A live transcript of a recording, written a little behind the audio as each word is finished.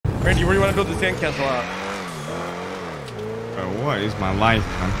Randy, where do you want to build the sandcastle at? Bro, what is my life,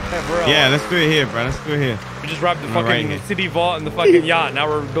 man? Hey, bro. Yeah, let's do it here, bro. Let's do it here. We just robbed the fucking city vault and the fucking yacht. Now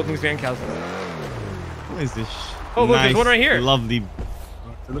we're building sandcastle. What is this? Oh, look, there's one right here. Lovely.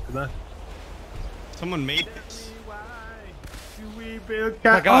 Look at that. Someone made this. Oh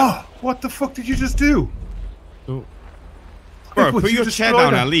my God. Oh, what the fuck did you just do? Oh. Bro, Would put you your chair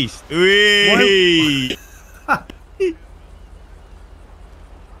down at least. Wee.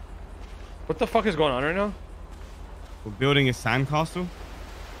 What the fuck is going on right now? We're building a sandcastle.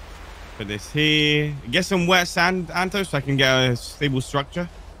 Put this here. Get some wet sand, Anto, so I can get a stable structure.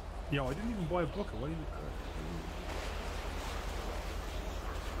 Yo, I didn't even buy a bucket. Why did you...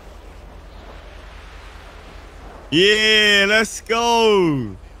 Yeah, let's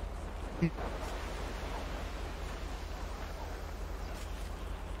go.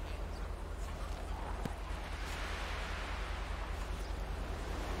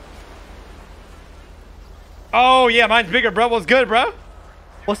 Oh, yeah, mine's bigger, bro. What's good, bro?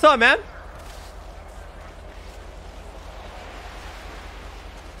 What's up, man?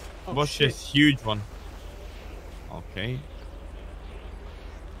 Oh, What's shit. this huge one? Okay.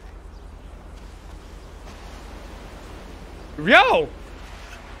 Yo!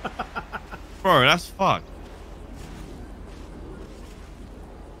 Bro, that's fucked.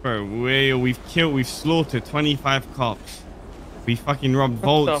 Bro, we've slaughtered 25 cops. We fucking robbed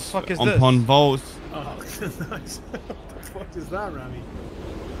vaults the fuck is upon this? vaults. Oh, nice. What the fuck is that, Ramee?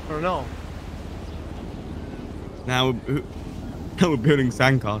 I don't know. Now we're building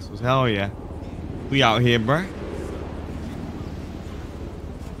sandcastles. Hell yeah. We out here, bro.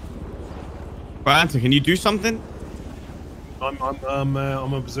 Bro, Anto, can you do something?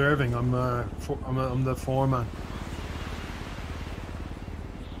 I'm observing. I'm the foreman.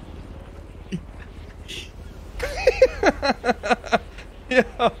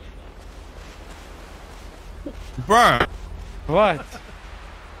 Yeah. Bro. What?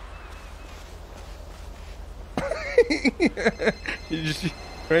 You just,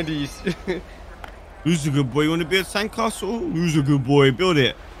 Randy. Who's a good boy? You want to build sandcastle? Who's a good boy? Build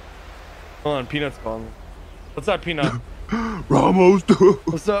it. Hold on, Peanut's calling. What's up, Peanut? Ramos.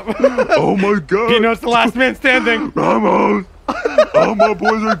 What's up? Oh my God. Peanut's the last man standing. Ramos. All my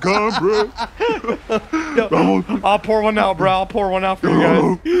boys are gone, bro. Yo, Ramos. I'll pour one out, bro. I'll pour one out for you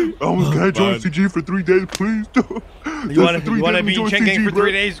guys. Ramos, can I join CG for 3 days, please? You want to be in Chain Gang for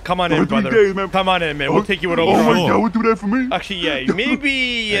 3 days? Come on in, brother. 3 days, man. Come on in, man. We'll take you with over. Oh my God, would do that for me? Actually, yeah.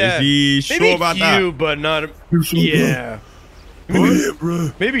 Maybe. Is he sure maybe about you, that? but not. So Yeah. What?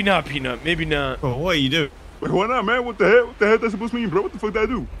 Bro. Maybe not, Peanut. Maybe not. Bro, what you do? Wait, why not, man? What the heck? What the heck that supposed to mean, bro? What the fuck did I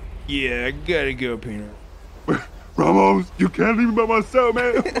do? Yeah, I gotta go, Peanut. Ramos, you can't leave me by myself,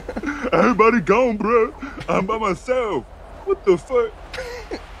 man. Everybody gone, bro. I'm by myself. What the fuck?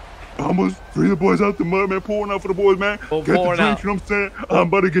 Almost free the boys out the mud, man. Pouring out for the boys, man. We'll Get the pour drink, it out. you know what I'm saying? I'm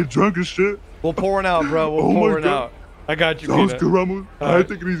about to get drunk and shit. We'll pour one out, bro. We'll Oh my pour one God. out. I got you, Sounds Peanut. good, Ramos. All I right. ain't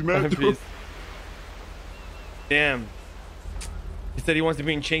thinking these man. Peace. Damn. He said he wants to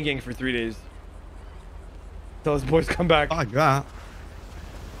be in Chain Gang for 3 days. Till his boys come back. Fuck that.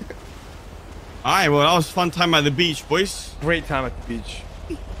 Alright, well, that was fun time at the beach, boys. Great time at the beach.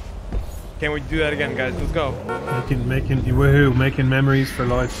 Can't wait to do that again, guys. Let's go. Making memories for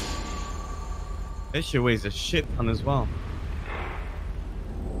life. This shit weighs a shit ton as well.